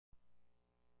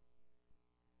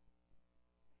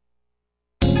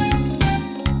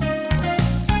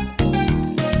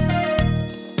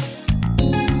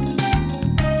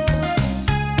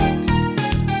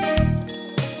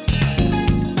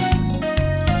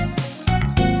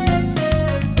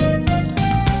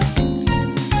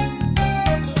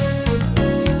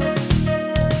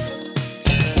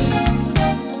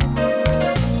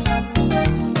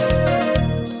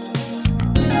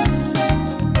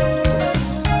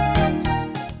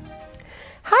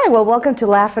well, welcome to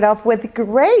Laugh It Off with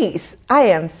Grace. I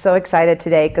am so excited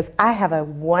today because I have a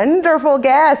wonderful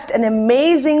guest, an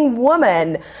amazing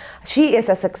woman. She is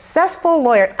a successful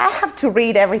lawyer. I have to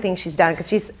read everything she's done because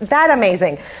she's that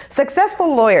amazing.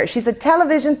 Successful lawyer. She's a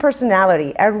television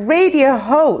personality, a radio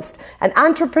host, an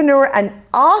entrepreneur, an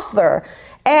author,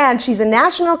 and she's a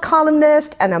national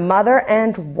columnist and a mother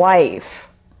and wife.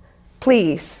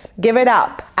 Please give it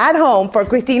up at home for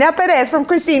Cristina Perez from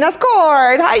Cristina's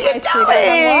Court. How you doing? How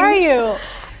are you?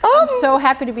 I'm so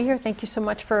happy to be here. Thank you so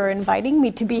much for inviting me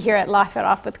to be here at Laugh It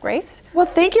Off with Grace. Well,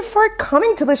 thank you for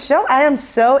coming to the show. I am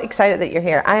so excited that you're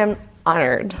here. I am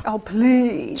honored. Oh,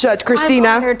 please. Judge Cristina.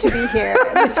 I'm honored to be here,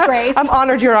 Miss Grace. I'm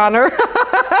honored, Your Honor.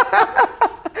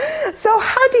 So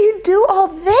how do you do all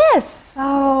this?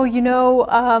 Oh,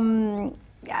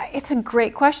 it's a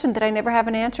great question that I never have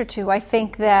an answer to. I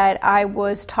think that I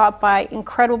was taught by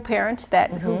incredible parents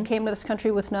who came to this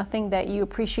country with nothing, that you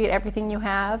appreciate everything you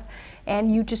have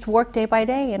and you just work day by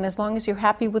day. And as long as you're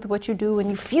happy with what you do and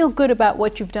you feel good about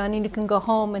what you've done and you can go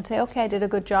home and say, okay, I did a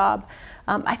good job,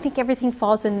 I think everything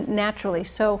falls in naturally.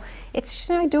 So it's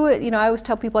just, I do it, I always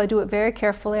tell people I do it very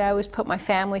carefully. I always put my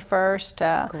family first.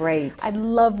 Great. I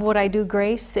love what I do,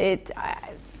 Grace.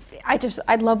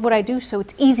 I love what I do, so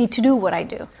it's easy to do what I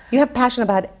do. You have passion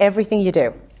about everything you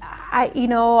do. I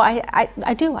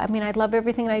do. I mean, I love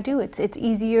everything I do. It's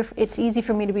easy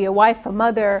for me to be a wife, a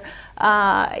mother,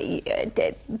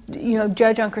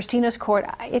 judge on Cristina's court.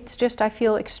 It's just, I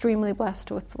feel extremely blessed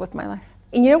with my life.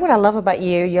 And you know what I love about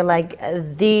you? You're like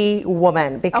the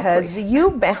woman because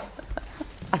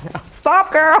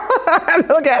Stop, girl.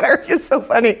 Look at her. You're so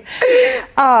funny.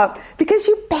 Because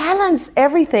you balance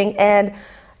everything, and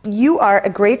you are a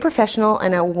great professional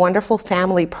and a wonderful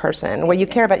family person where you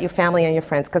care about your family and your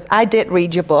friends. Because I did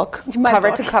read your book,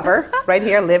 cover to cover, right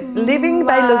here, Living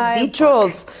by los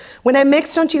Dichos. When I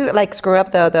mix, don't you like screw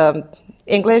up the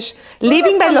English?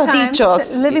 Living by los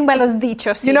dichos. Living by los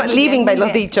dichos. Living by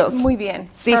los dichos. Muy bien.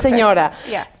 Sí, señora.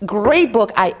 Yeah. Great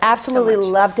book. I absolutely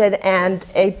loved it, and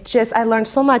I learned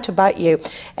so much about you.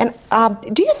 And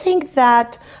do you think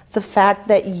that the fact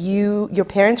that your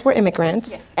parents were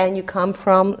immigrants and you come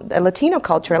from a Latino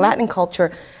culture, a Latin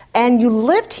culture, and you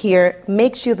lived here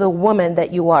makes you the woman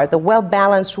that you are, the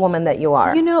well-balanced woman that you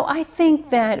are? I think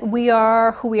that we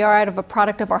are who we are out of a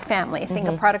product of our family. I think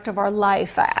a product of our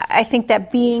life. I think that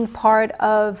being part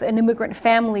of an immigrant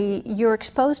family, you're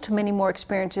exposed to many more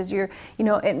experiences.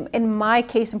 In my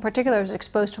case in particular, I was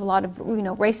exposed to a lot of,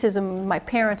 racism, my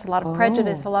parents, a lot of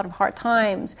prejudice, a lot of hard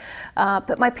times.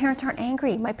 But my parents aren't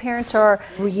angry. My parents are,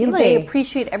 they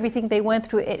appreciate everything they went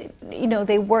through.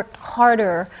 They worked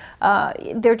harder.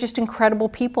 They're just incredible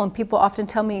people, and people often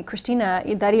tell me, Cristina,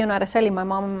 Dario and Araceli, my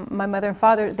mom, my mother and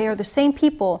father, they are the same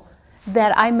people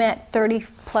that I met 30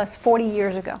 plus 40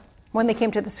 years ago when they came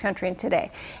to this country and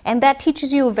today. And that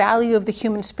teaches you a value of the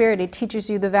human spirit. It teaches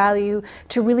you the value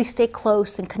to really stay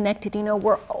close and connected.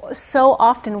 We're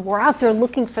out there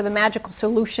looking for the magical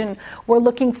solution. We're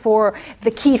looking for the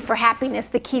key for happiness,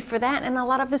 the key for that. And a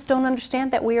lot of us don't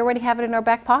understand that we already have it in our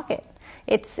back pocket.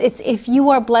 It's if you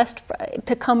are blessed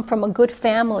to come from a good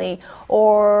family,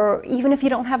 or even if you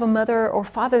don't have a mother or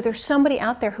father, there's somebody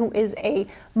out there who is a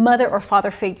mother or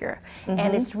father figure.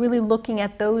 And it's really looking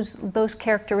at those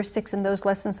characteristics and those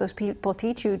lessons those people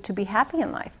teach you to be happy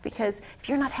in life. Because if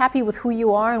you're not happy with who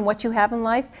you are and what you have in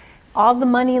life, all the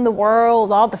money in the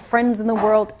world, all the friends in the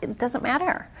world, it doesn't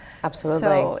matter. Absolutely.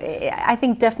 So I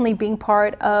think definitely being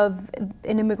part of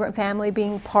an immigrant family,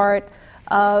 being part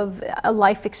of a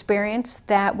life experience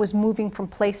that was moving from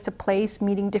place to place,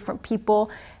 meeting different people,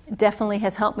 definitely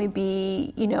has helped me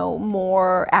be,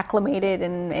 more acclimated,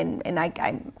 and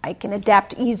I can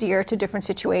adapt easier to different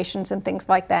situations and things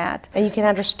like that. And you can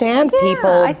understand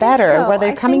people better, where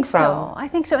they're coming from. I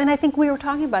think so, and I think we were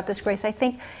talking about this, Grace. I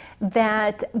think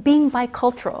that being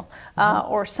bicultural,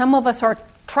 or some of us are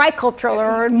tricultural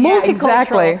or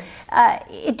multicultural,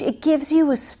 it gives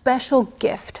you a special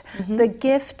gift, the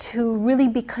gift to really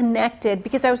be connected.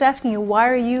 Because I was asking you, why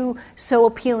are you so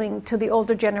appealing to the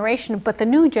older generation, but the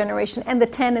new generation and the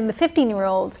 10 and the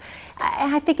 15-year-olds?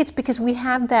 I think it's because we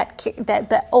have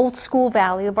that old school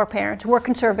value of our parents. We're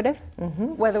conservative,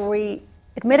 whether we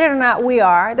admit it or not, we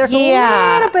are. There's a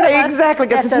little bit of us. Exactly,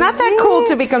 because it's not that cool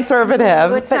to be conservative,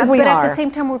 but we are. But at the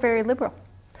same time, we're very liberal.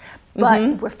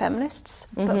 But we're feminists,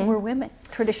 but we're women,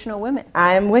 traditional women.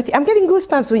 I'm with you. I'm getting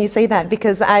goosebumps when you say that,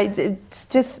 because it's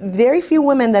just very few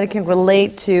women that I can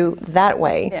relate to that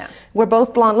way. Yeah. We're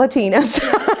both blonde Latinas.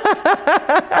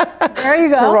 There you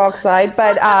go. Peroxide,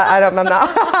 but I don't know.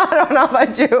 I don't know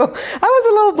about you. I was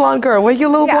a little blonde girl. Were you a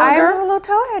little blonde girl? I was a little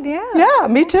towhead, yeah. Yeah,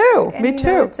 me too. And, me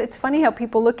too. It's funny how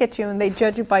people look at you and they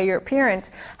judge you by your appearance.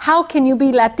 How can you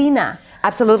be Latina?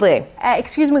 Absolutely.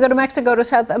 Excuse me, go to Mexico, to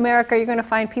South America, you're going to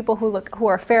find people who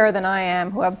are fairer than I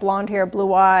am, who have blonde hair,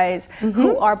 blue eyes,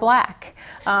 who are black.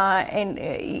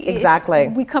 Exactly.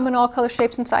 We come in all color,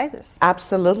 shapes, and sizes.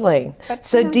 Absolutely. But,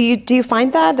 so do you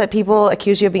find that people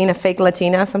accuse you of being a fake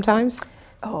Latina sometimes?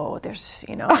 Oh, there's,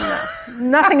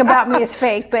 nothing about me is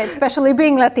fake, but especially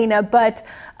being Latina. But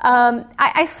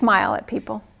I smile at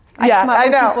people. Yeah, I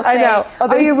know. Say, I know.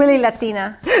 Are you really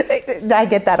Latina? I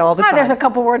get that all the time. There's a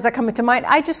couple words that come into mind.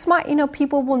 I just smile.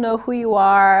 People will know who you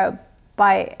are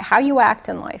by how you act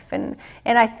in life, and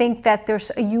I think that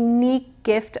there's a unique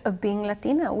gift of being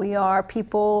Latina. We are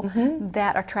people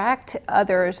that attract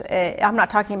others. I'm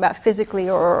not talking about physically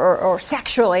or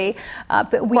sexually,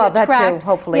 but we attract. That too,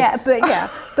 hopefully.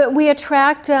 But we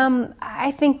attract.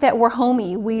 I think that we're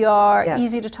homey. We are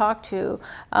easy to talk to.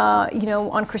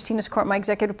 On Christina's Court, my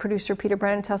executive producer Peter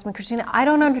Brennan tells me, Cristina, I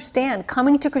don't understand.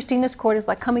 Coming to Christina's Court is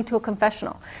like coming to a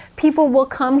confessional. People will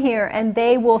come here and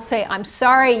they will say, "I'm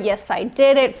sorry. Yes, I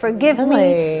did it. Forgive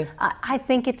me." I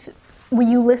think it's. When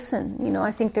you listen,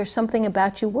 I think there's something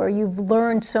about you where you've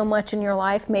learned so much in your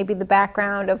life, maybe the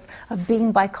background of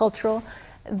being bicultural,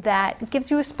 that gives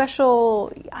you a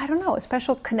special, a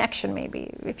special connection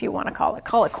maybe, if you want to call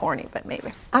it corny, but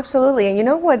maybe. Absolutely. And you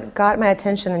know what got my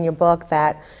attention in your book?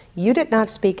 That you did not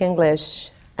speak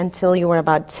English until you were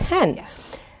about 10.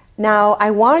 Yes. Now, I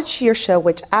watch your show,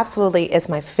 which absolutely is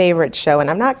my favorite show,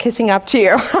 and I'm not kissing up to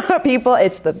you. People,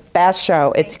 it's the best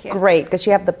show. It's great because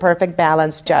you have the perfect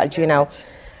balance, Judge,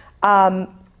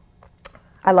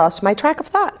 I lost my track of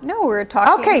thought. No, we were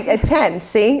talking. Okay, at 10,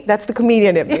 see? That's the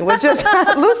comedian in me. We'll just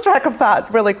lose track of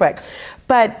thought really quick.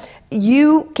 But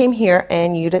you came here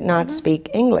and you did not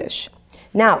speak English.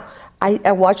 Now,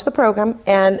 I watched the program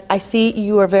and I see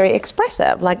you are very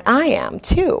expressive, like I am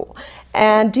too.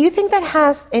 And do you think that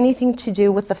has anything to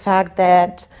do with the fact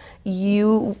that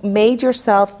you made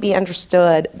yourself be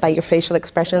understood by your facial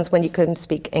expressions when you couldn't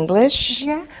speak English?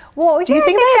 Yeah. Well, do you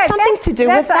think that has something to do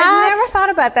with that? I've never thought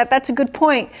about that. That's a good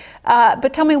point.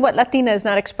 But tell me what Latina is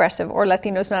not expressive or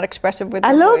Latino is not expressive with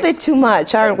a little bit too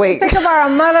much, aren't we? Think of our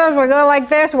mothers. We go like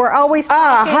this. We're always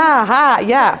talking.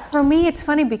 Yeah. For me, it's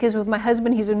funny because with my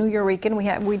husband, he's a New Yorican.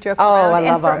 We joke around. Oh, I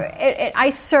love him. I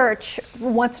search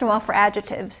once in a while for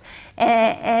adjectives.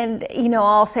 And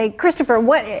I'll say, Christopher,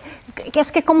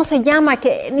 ¿qué cómo se llama?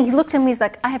 And he looks at me, he's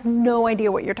like, I have no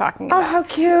idea what you're talking about. Oh, how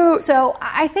cute. So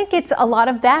I think it's a lot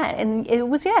of that. And it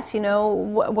was,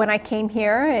 when I came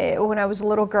here, when I was a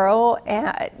little girl,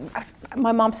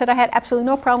 my mom said I had absolutely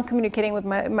no problem communicating with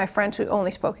my friends who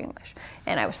only spoke English.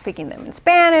 And I was speaking them in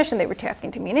Spanish, and they were talking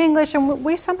to me in English, and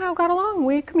we somehow got along.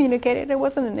 We communicated. It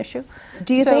wasn't an issue.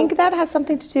 Do you think that has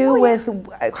something to do with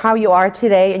how you are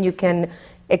today, and you can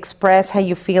express how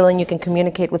you feel and you can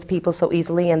communicate with people so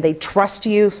easily and they trust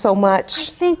you so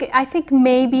much? I think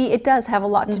maybe it does have a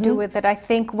lot to do with it. I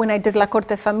think when I did La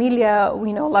Corte Familia, a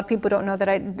lot of people don't know that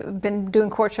I've been doing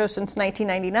court shows since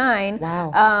 1999.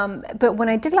 Wow. But when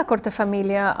I did La Corte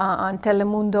Familia on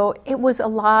Telemundo, it was a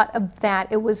lot of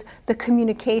that. It was the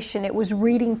communication. It was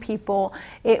reading people.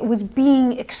 It was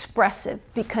being expressive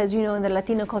because, in the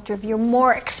Latino culture, if you're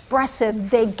more expressive,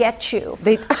 they get you.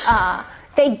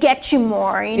 They get you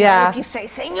more, if you say,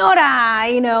 señora,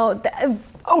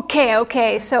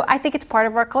 okay. So I think it's part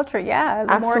of our culture, The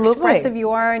Absolutely. More expressive you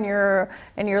are in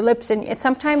your lips, and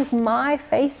sometimes my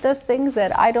face does things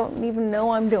that I don't even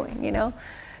know I'm doing,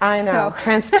 I know. So.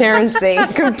 Transparency,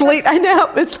 complete. I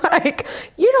know. It's like,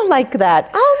 you don't like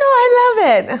that. Oh, no, I love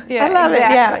it. Yeah, I love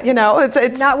exactly.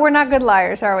 it. It's we're not good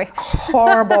liars, are we?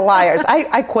 Horrible liars.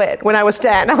 I quit when I was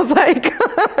 10. I was like,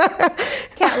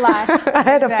 can't lie. I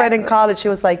had a friend in college. She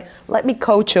was like, let me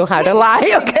coach you how to lie,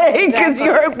 okay? Because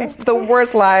you're the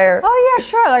worst liar. Oh, yeah,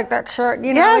 sure. Like that shirt.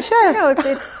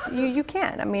 Sure. You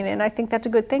can't. I mean, and I think that's a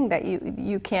good thing that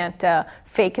you can't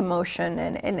fake emotion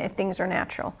and things are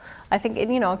natural. I think,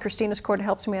 on Christina's Court, it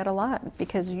helps me out a lot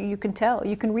because you can tell,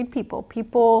 you can read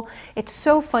people. It's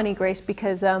so funny, Grace,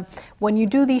 because when you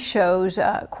do these shows,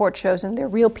 court shows, and they're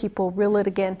real people, real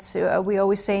litigants, we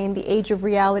always say in the age of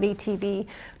reality TV,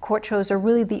 court shows are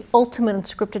really the ultimate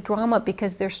unscripted drama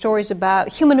because they're stories about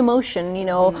human emotion,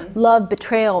 love,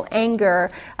 betrayal, anger.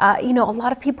 A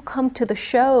lot of people come to the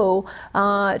show,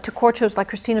 to court shows like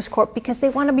Cristina's Court, because they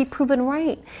want to be proven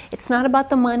right. It's not about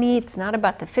the money. It's not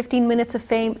about the 15 minutes of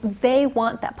fame. They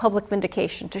want that public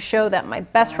vindication to show that my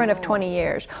best friend of 20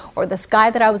 years or this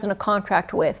guy that I was in a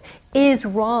contract with is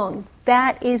wrong.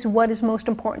 That is what is most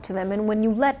important to them. And when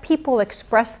you let people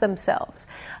express themselves,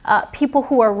 people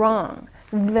who are wrong,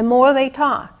 the more they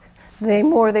talk, the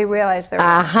more they realize they're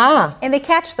wrong. And they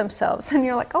catch themselves. And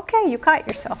you're like, okay, you caught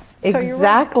yourself.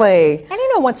 Exactly. So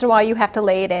and once in a while you have to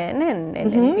lay it in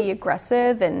and be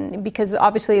aggressive, and because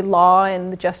obviously law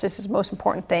and the justice is the most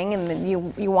important thing, and then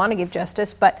you want to give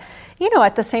justice. But,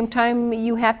 at the same time,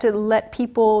 you have to let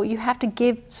people, you have to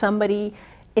give somebody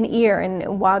an ear.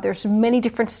 And while there's many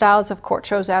different styles of court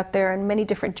shows out there and many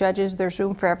different judges, there's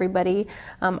room for everybody.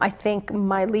 I think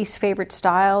my least favorite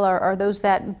style are those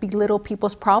that belittle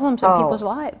people's problems and people's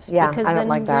lives. Yeah, because I don't then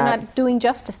like that. you're not doing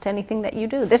justice to anything that you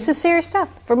do. This is serious stuff.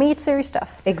 For me, it's serious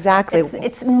stuff. Exactly.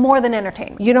 It's more than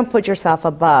entertainment. You don't put yourself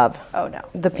above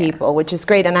the people, which is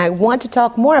great. And I want to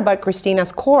talk more about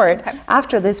Cristina's Court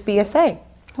after this BSA.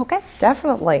 Okay.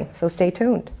 Definitely. So stay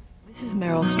tuned. This is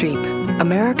Meryl Streep.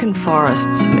 American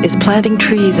Forests is planting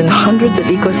trees in hundreds of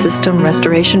ecosystem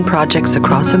restoration projects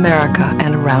across America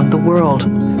and around the world.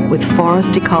 With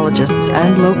forest ecologists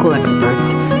and local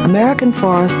experts, American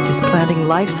Forests is planting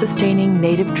life-sustaining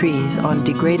native trees on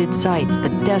degraded sites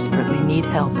that desperately need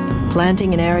help.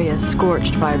 Planting in areas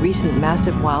scorched by recent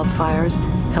massive wildfires,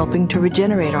 helping to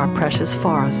regenerate our precious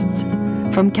forests.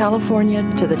 From California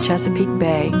to the Chesapeake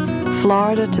Bay,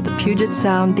 Florida to the Puget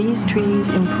Sound, these trees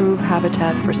improve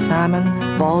habitat for salmon,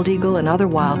 bald eagle, and other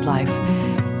wildlife.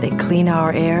 They clean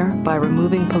our air by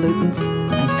removing pollutants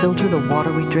and filter the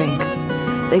water we drink.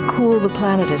 They cool the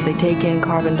planet as they take in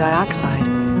carbon dioxide,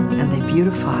 and they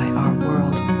beautify our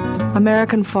world.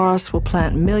 American Forests will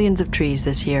plant millions of trees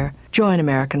this year. Join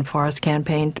American Forest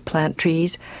campaign to plant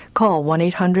trees. Call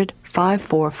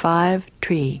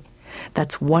 1-800-545-TREE.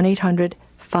 That's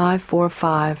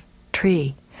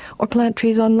 1-800-545-TREE. Or plant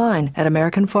trees online at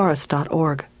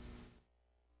americanforest.org.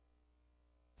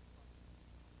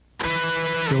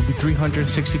 It'll be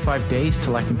 365 days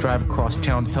till I can drive across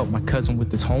town to help my cousin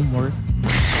with his homework.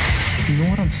 You know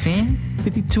what I'm saying?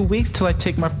 52 weeks till I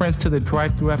take my friends to the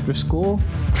drive-thru after school.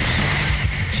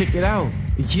 Check it out.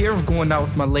 A year of going out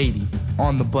with my lady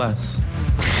on the bus.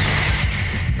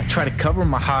 I try to cover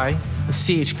my high. The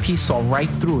CHP saw right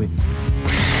through it.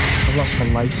 I lost my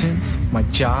license, my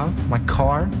job, my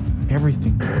car,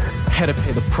 everything. I had to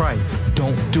pay the price.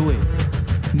 Don't do it.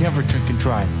 Never drink and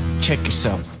drive. Check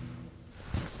yourself.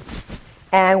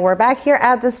 And we're back here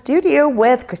at the studio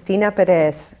with Cristina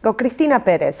Perez. Go, Cristina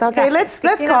Perez. Okay, let's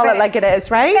call it like it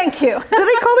is, right? Thank you. Do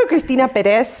they call her Cristina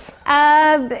Perez?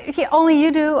 Only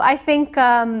you do. I think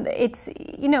it's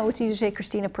it's easy to say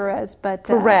Cristina Perez, but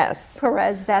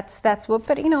Perez. That's what.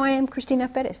 But I am Cristina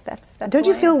Perez. That's. Don't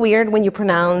you feel weird when you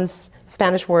pronounce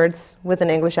Spanish words with an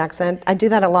English accent? I do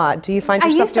that a lot. Do you find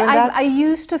yourself doing that? I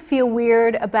used to feel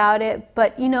weird about it,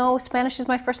 but Spanish is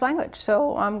my first language,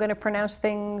 so I'm going to pronounce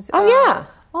things. I'm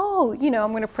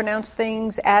going to pronounce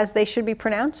things as they should be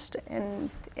pronounced, and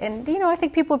I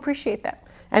think people appreciate that.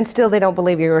 And still they don't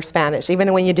believe you're Spanish,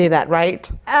 even when you do that,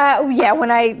 right? Yeah, when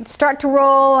I start to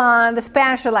roll on the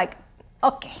Spanish, they're like,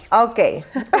 okay. Okay.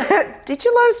 Did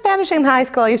you learn Spanish in high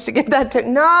school? I used to get that too.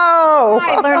 No!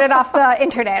 I learned it off the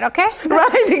internet, okay?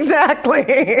 Right, exactly.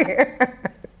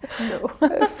 No.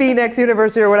 Phoenix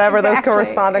University or whatever, those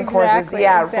correspondent courses.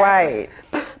 Yeah, exactly. Right.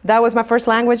 That was my first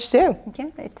language too. Yeah,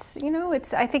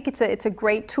 I think it's a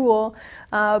great tool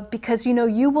because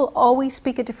you will always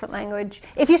speak a different language.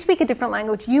 If you speak a different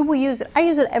language, you will use it. I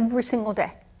use it every single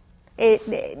day.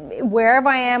 Wherever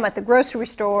I am, at the grocery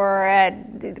store,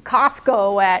 at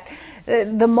Costco, at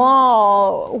the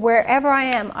mall, wherever I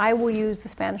am, I will use the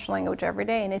Spanish language every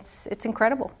day, and it's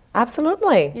incredible.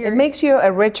 Absolutely. It makes you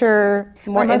a richer,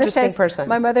 more interesting person.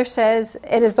 My mother says,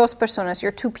 it is dos personas,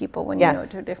 you're two people when you know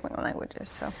two different languages.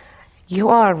 So you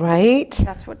are, right?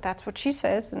 That's what she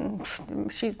says, and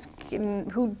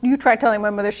you try telling my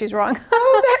mother she's wrong.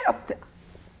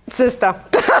 Sister,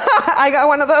 I got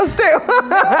one of those too.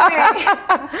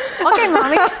 Okay,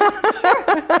 Mommy.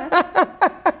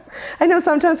 I know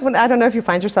sometimes I don't know if you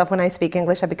find yourself when I speak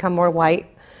English, I become more white.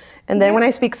 And then when I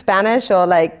speak Spanish or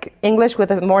like English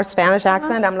with a more Spanish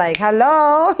accent, I'm like,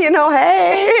 hello,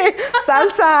 hey,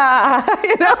 salsa,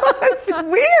 it's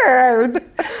weird.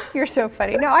 You're so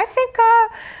funny. No, I think,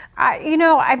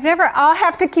 I'll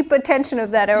have to keep attention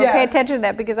of that or pay attention to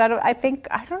that because I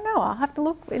don't know, I'll have to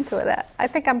look into that. I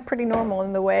think I'm pretty normal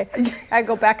in the way I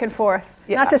go back and forth.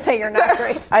 Yeah. Not to say you're not,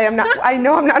 Grace. I am not, I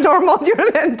know I'm not normal,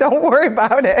 don't worry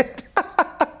about it.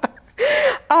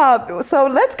 So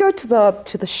let's go to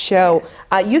the show. Yes.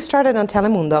 You started on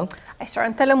Telemundo. I started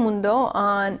on Telemundo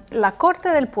on La Corte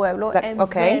del Pueblo and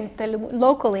then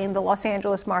locally in the Los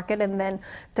Angeles market, and then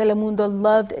Telemundo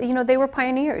loved, they were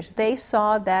pioneers. They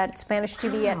saw that Spanish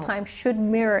TV at times should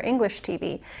mirror English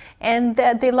TV, and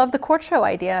they loved the court show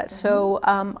idea. So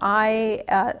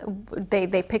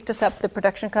they picked us up, the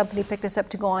production company picked us up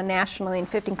to go on nationally in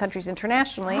 15 countries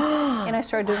internationally, and I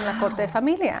started doing La Corte de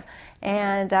Familia.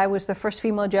 And I was the first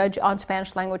female judge on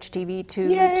Spanish language TV to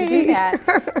do that.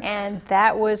 And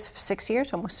that was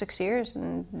almost 6 years.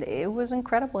 And it was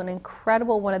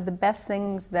incredible, one of the best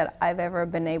things that I've ever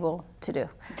been able to do.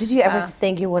 Did you ever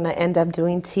think you want to end up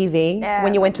doing TV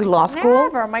when you went to law school?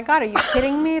 Never. My God, are you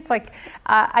kidding me? It's like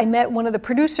I met one of the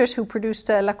producers who produced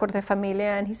La Corte de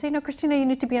Familia, and he said, "No, Cristina, you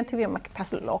need to be on TV." I'm like,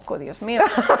 "Estás loco, Dios mío."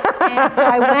 And so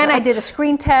I went, I did a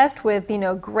screen test with,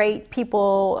 great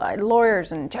people,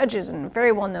 lawyers and judges and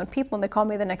very well-known people, and they called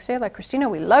me the next day like, "Cristina,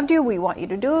 we loved you. We want you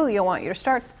to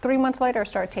start." 3 months later, I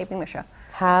started taping the show.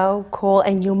 How cool.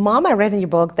 And your mom, I read in your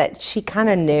book that she kind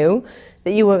of knew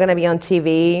that you were going to be on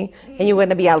TV and you were going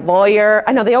to be a lawyer.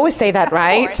 I know they always say that,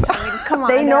 right? Of course. I mean, come on.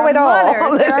 They know it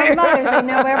all. They're mothers. They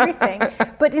know everything.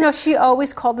 But she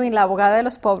always called me La Abogada de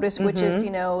los Pobres, which is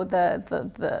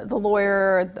the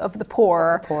lawyer of the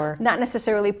poor. Not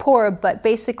necessarily poor, but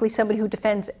basically somebody who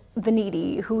defends the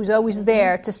needy, who's always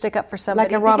there to stick up for somebody.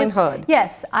 Like a Robin Hood.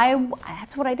 Yes,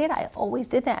 that's what I did. I always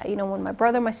did that. When my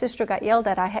brother and my sister got yelled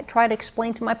at, I had tried to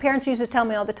explain to my parents. Used to tell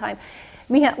me all the time,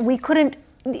 Mija, we couldn't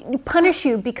punish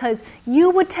you because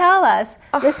you would tell us,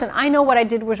 listen, I know what I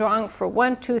did was wrong for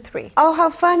 1, 2, 3. Oh,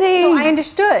 how funny. So I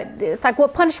understood. It's like,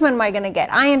 what punishment am I going to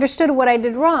get? I understood what I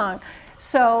did wrong.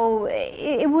 So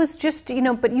it was just,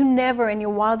 but you never in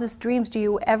your wildest dreams do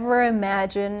you ever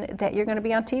imagine that you're going to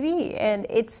be on TV. And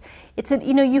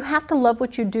you have to love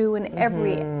what you do in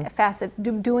every facet.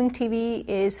 Doing TV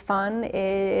is fun,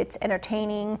 it's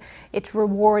entertaining, it's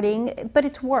rewarding, but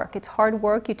it's work. It's hard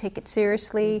work. You take it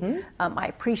seriously. I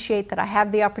appreciate that I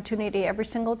have the opportunity every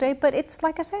single day, but it's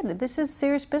like I said, this is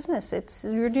serious business.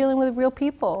 You're dealing with real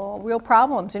people, real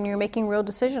problems, and you're making real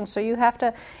decisions. So you have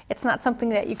to, it's not something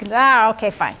that you can, okay,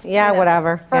 fine. Yeah,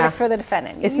 whatever. Verdict for the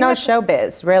defendant. It's no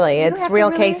showbiz, really. It's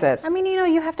real cases. I mean,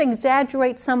 you have to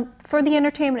exaggerate some for the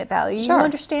entertainment value. Sure. You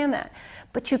understand that.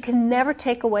 But you can never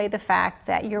take away the fact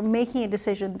that you're making a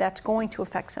decision that's going to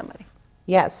affect somebody.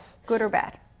 Yes. Good or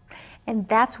bad. And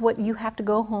that's what you have to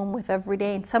go home with every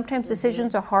day. And sometimes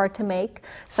decisions are hard to make.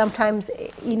 Sometimes,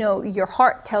 your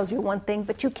heart tells you one thing,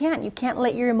 but you can't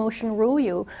let your emotion rule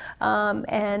you.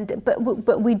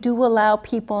 But we do allow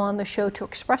people on the show to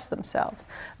express themselves,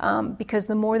 because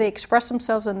the more they express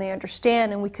themselves and they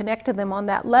understand, and we connect to them on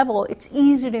that level, it's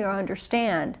easier to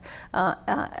understand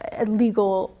a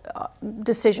legal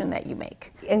decision that you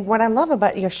make. And what I love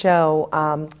about your show,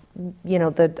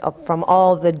 from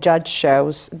all the judge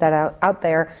shows that are out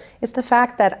there, is the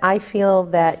fact that I feel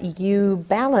that you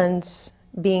balance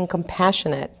being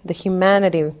compassionate, the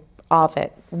humanity of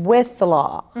it, with the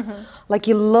law. Like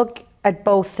you look at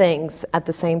both things at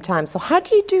the same time. So how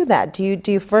do you do that? Do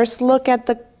you first look at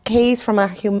the case from a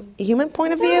human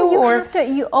point of view?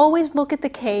 You always look at the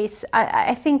case.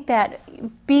 I think that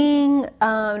being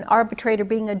an arbitrator,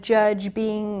 being a judge,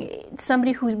 being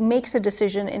somebody who makes a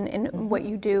decision in what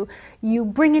you do, you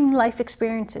bring in life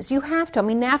experiences. You have to. I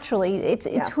mean, naturally,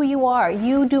 it's who you are.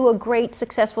 You do a great,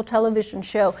 successful television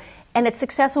show, and it's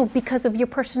successful because of your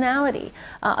personality,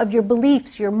 of your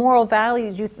beliefs, your moral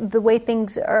values, the way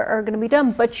things are going to be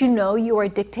done. But you are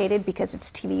dictated because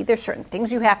it's TV. There's certain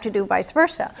things you have to do, vice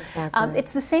versa. Exactly.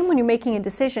 It's the same when you're making a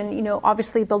decision.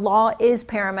 Obviously the law is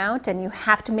paramount, and you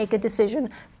have to make a decision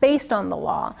based on the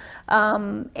law.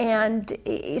 And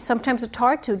sometimes it's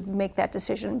hard to make that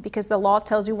decision because the law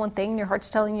tells you one thing and your heart's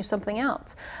telling you something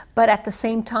else. But at the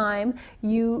same time,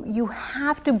 you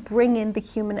have to bring in the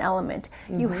human element.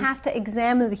 You have to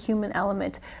examine the human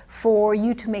element for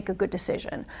you to make a good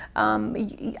decision.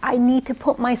 I need to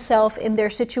put myself in their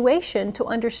situation to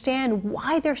understand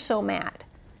why they're so mad.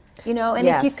 You know, and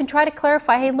if you can try to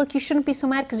clarify, hey, look, you shouldn't be so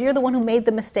mad because you're the one who made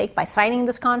the mistake by signing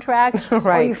this contract,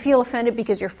 right. or you feel offended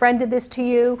because your friend did this to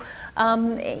you.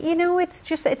 You know,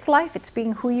 it's life. It's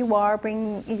being who you are,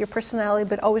 bringing your personality,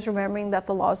 but always remembering that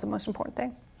the law is the most important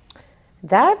thing.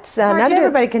 That's not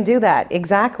everybody can do that,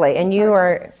 exactly, and you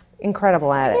are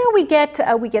incredible at it. You know,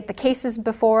 we get the cases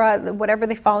before whatever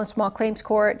they file in small claims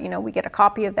court. You know, we get a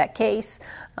copy of that case.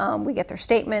 We get their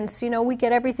statements. You know, we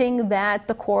get everything that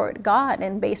the court got,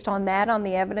 and based on that, on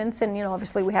the evidence, and you know,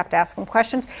 obviously we have to ask them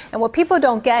questions. And what people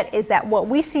don't get is that what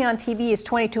we see on TV is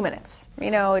 22 minutes.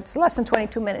 You know, it's less than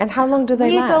 22 minutes. And how long do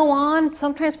they last? We go on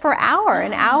sometimes for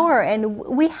an hour, and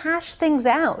we hash things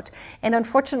out. And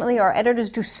unfortunately, our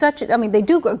editors do they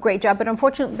do a great job, but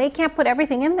unfortunately, they can't put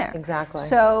everything in there. Exactly.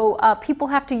 So people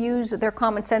have to use their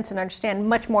common sense and understand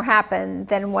much more happened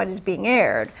than what is being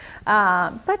aired.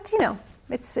 But you know,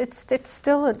 it's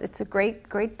still a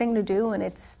great thing to do, and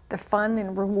it's the fun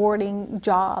and rewarding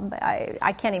job.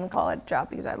 I can't even call it a job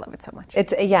because I love it so much.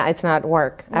 It's not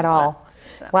work at all.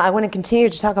 Well, I want to continue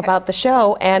to talk about the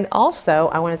show, and also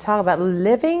I want to talk about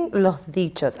living los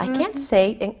dichos. I can't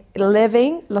say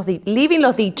leaving los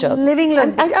dichos. Living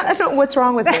los dichos. I don't know what's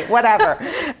wrong with me. Whatever.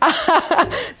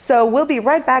 So we'll be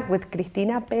right back with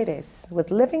Cristina Perez with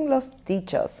Living Los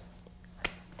Dichos.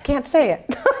 Can't say it.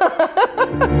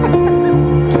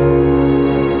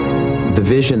 The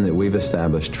vision that we've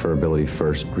established for Ability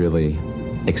First really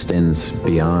extends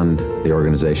beyond the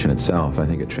organization itself. I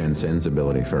think it transcends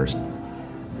Ability First.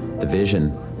 The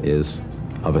vision is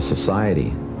of a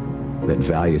society that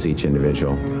values each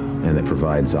individual and that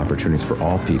provides opportunities for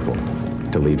all people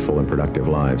to lead full and productive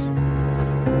lives.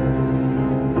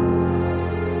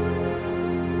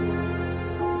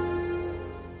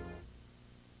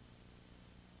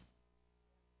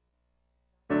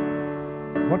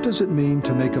 What does it mean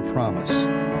to make a promise?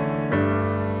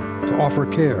 To offer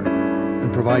care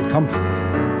and provide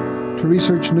comfort, to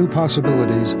research new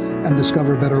possibilities and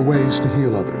discover better ways to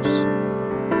heal others.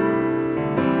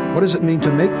 What does it mean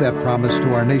to make that promise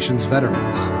to our nation's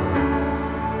veterans?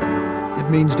 It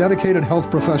means dedicated health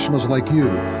professionals like you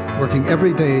working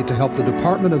every day to help the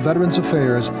Department of Veterans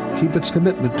Affairs keep its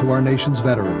commitment to our nation's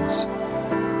veterans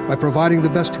by providing the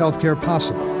best health care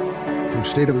possible through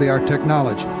state-of-the-art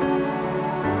technology,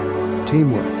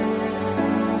 teamwork,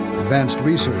 advanced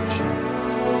research,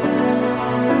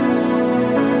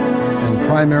 and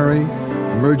primary,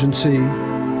 emergency,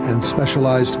 and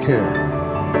specialized care.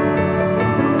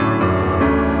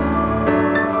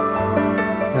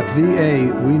 At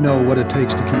VA, we know what it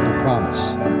takes to keep a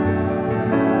promise.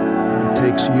 It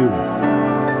takes you.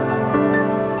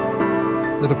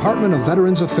 The Department of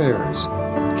Veterans Affairs,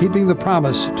 keeping the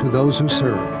promise to those who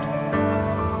served.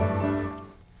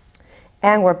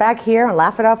 And we're back here on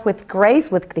Laugh It Off with Grace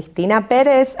with Cristina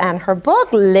Perez and her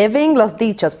book, Living Los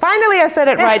Dichos. Finally, I said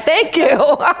it right. Thank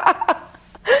you.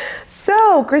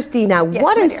 So, Cristina,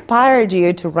 what inspired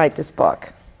you to write this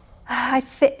book? I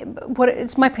think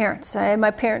it's my parents.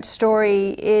 My parents'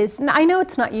 story is, I know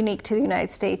it's not unique to the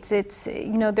United States. It's,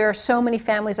 you know, there are so many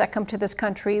families that come to this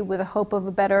country with a hope of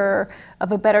a better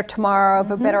tomorrow,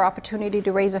 of a better opportunity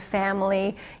to raise a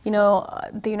family. You know,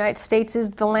 the United States is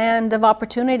the land of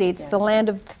opportunity. It's the land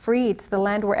of the free. It's the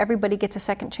land where everybody gets a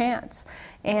second chance.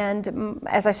 And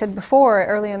as I said before,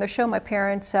 earlier in the show, my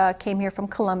parents came here from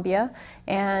Colombia,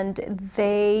 and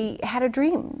they had a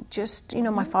dream. Just, you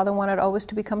know, my father wanted always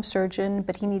to become a surgeon,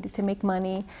 but he needed to make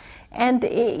money. And,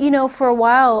 you know, for a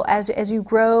while, as you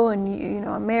grow and, you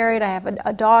know, I'm married, I have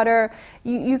a daughter,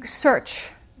 you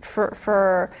search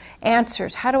for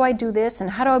answers. How do I do this?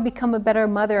 And how do I become a better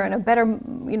mother and a better,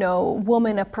 you know,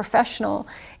 woman, a professional?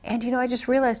 And, you know, I just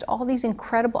realized all these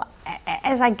incredible,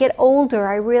 as I get older,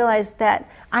 I realized that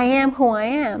I am who I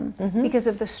am because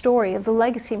of the story, of the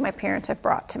legacy my parents have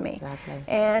brought to me. Exactly.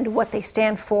 And what they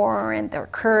stand for, and their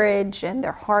courage, and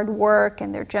their hard work,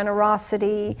 and their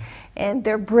generosity, and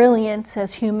their brilliance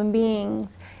as human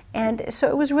beings. And so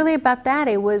it was really about that.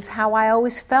 It was how I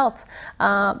always felt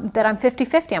that I'm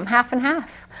 50-50. I'm half and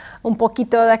half. Un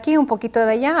poquito de aquí, un poquito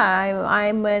de allá.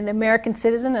 I'm an American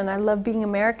citizen and I love being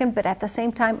American, but at the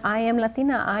same time, I am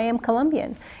Latina. I am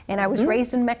Colombian. And I was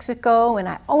raised in Mexico, and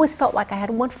I always felt like I had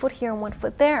one foot here and one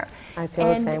foot there. I feel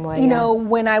the same way. You know,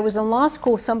 when I was in law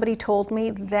school, somebody told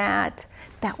me that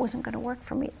that wasn't going to work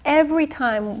for me. Every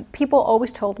time, people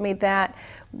always told me that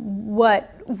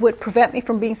what would prevent me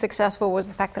from being successful was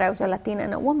the fact that I was a Latina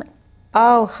and a woman.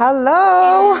 Oh,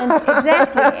 hello. And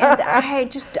exactly. And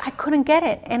I couldn't get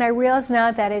it. And I realize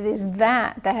now that it is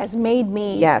that has made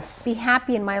me be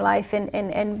happy in my life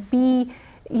and be,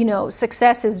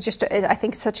 success is just, I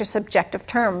think, such a subjective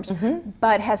terms,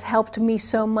 but has helped me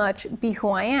so much be who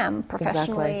I am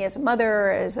professionally, as a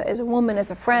mother, as a woman,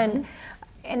 as a friend.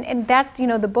 And that,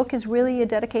 the book is really a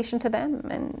dedication to them.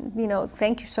 And,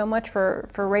 thank you so much for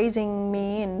raising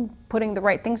me and putting the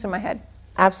right things in my head.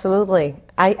 Absolutely.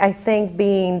 I think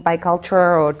being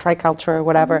bicultural or tricultural or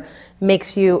whatever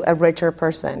makes you a richer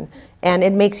person. And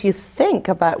it makes you think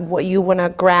about what you want to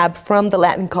grab from the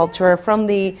Latin culture, from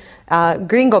the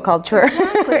gringo culture.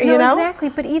 Exactly. Exactly.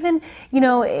 But even,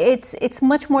 it's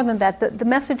much more than that. The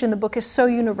message in the book is so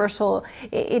universal.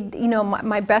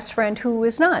 My best friend, who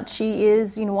is not, she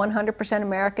is, 100%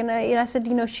 American. I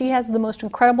said, she has the most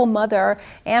incredible mother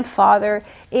and father.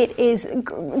 It is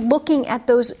looking at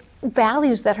those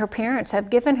values that her parents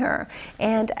have given her.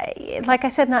 And like I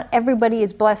said, not everybody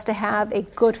is blessed to have a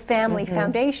good family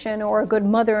foundation or a good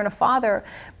mother and a father,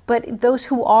 but those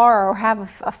who are or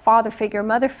have a father figure,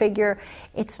 mother figure,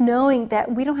 it's knowing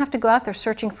that we don't have to go out there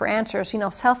searching for answers.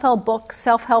 Self-help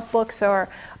books are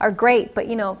great, but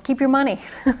keep your money.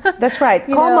 That's right.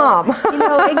 Call mom.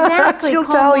 Exactly. She'll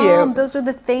Call tell mom. you. Those are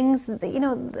the things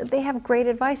that, they have great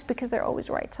advice because they're always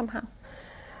right somehow.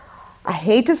 I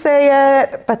hate to say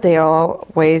it, but they're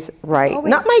always right. Always.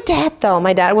 Not my dad, though.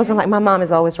 My dad wasn't like, my mom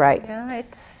is always right. Yeah,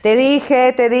 it's... Te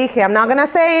dije. I'm not going to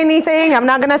say anything.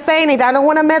 I don't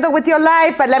want to meddle with your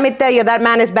life, but let me tell you, that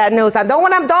man is bad news. Don't tell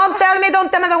me, I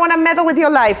don't want to meddle with your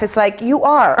life. It's like, you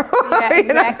are. Yeah,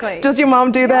 exactly. Does your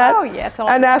mom do that? Oh, yes.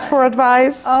 And ask for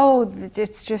advice? Oh, she,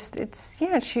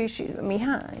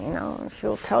 mija,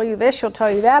 she'll tell you this, she'll tell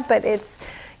you that, but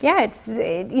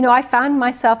I found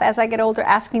myself as I get older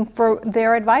asking for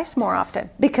their advice more often.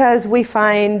 Because we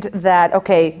find that,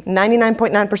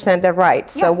 99.9% they're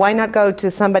right. So why not go to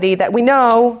somebody that we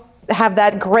know have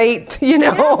that great,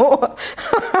 the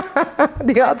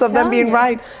odds of them being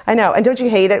right. I know. And don't you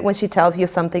hate it when she tells you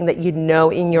something that you know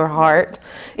in your heart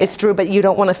it's true, but you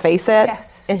don't want to face it?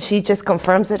 Yes. And she just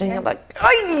confirms it and you're like,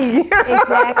 ay!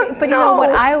 Exactly. But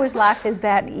what I always laugh is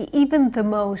that even the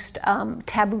most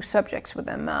taboo subjects with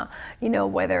them,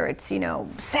 whether it's,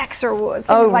 sex or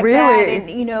things like that. And,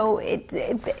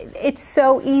 it's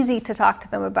so easy to talk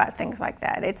to them about things like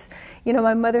that. It's,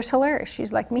 my mother's hilarious.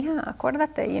 She's like, mija,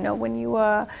 acuérdate,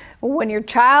 when your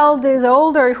child is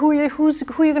older, who you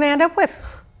going to end up with?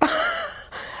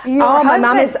 Your husband. My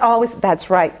mom is always, that's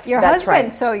right. Your husband.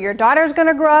 Right. So your daughter's going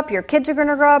to grow up, your kids are going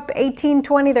to grow up, 18,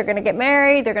 20, they're going to get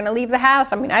married, they're going to leave the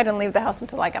house. I mean, I didn't leave the house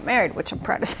until I got married, which I'm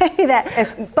proud to say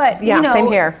that. But, same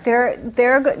here.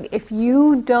 They're good. If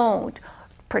you don't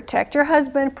protect your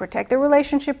husband, protect the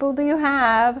relationship that you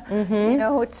have,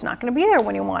 it's not going to be there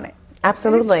when you want it.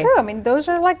 Absolutely. And it's true. I mean, those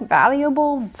are like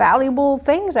valuable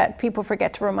things that people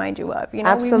forget to remind you of.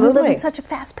 Absolutely. We live in such a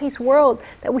fast-paced world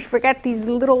that we forget these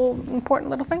important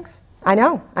little things. I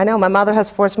know. My mother has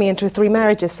forced me into 3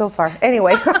 marriages so far.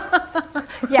 Anyway.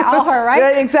 Yeah, all her, right?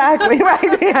 Yeah, exactly,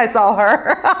 right. Yeah, it's all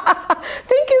her.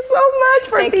 Thank you so much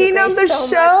for being on the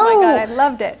show. Oh my God, I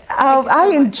loved it.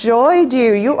 I enjoyed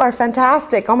you. You are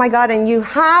fantastic. Oh my God, and you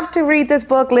have to read this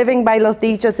book, Living by Los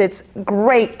Dichos. It's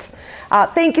great.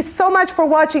 Thank you so much for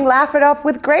watching Laugh It Off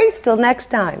with Grace. Till next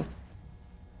time.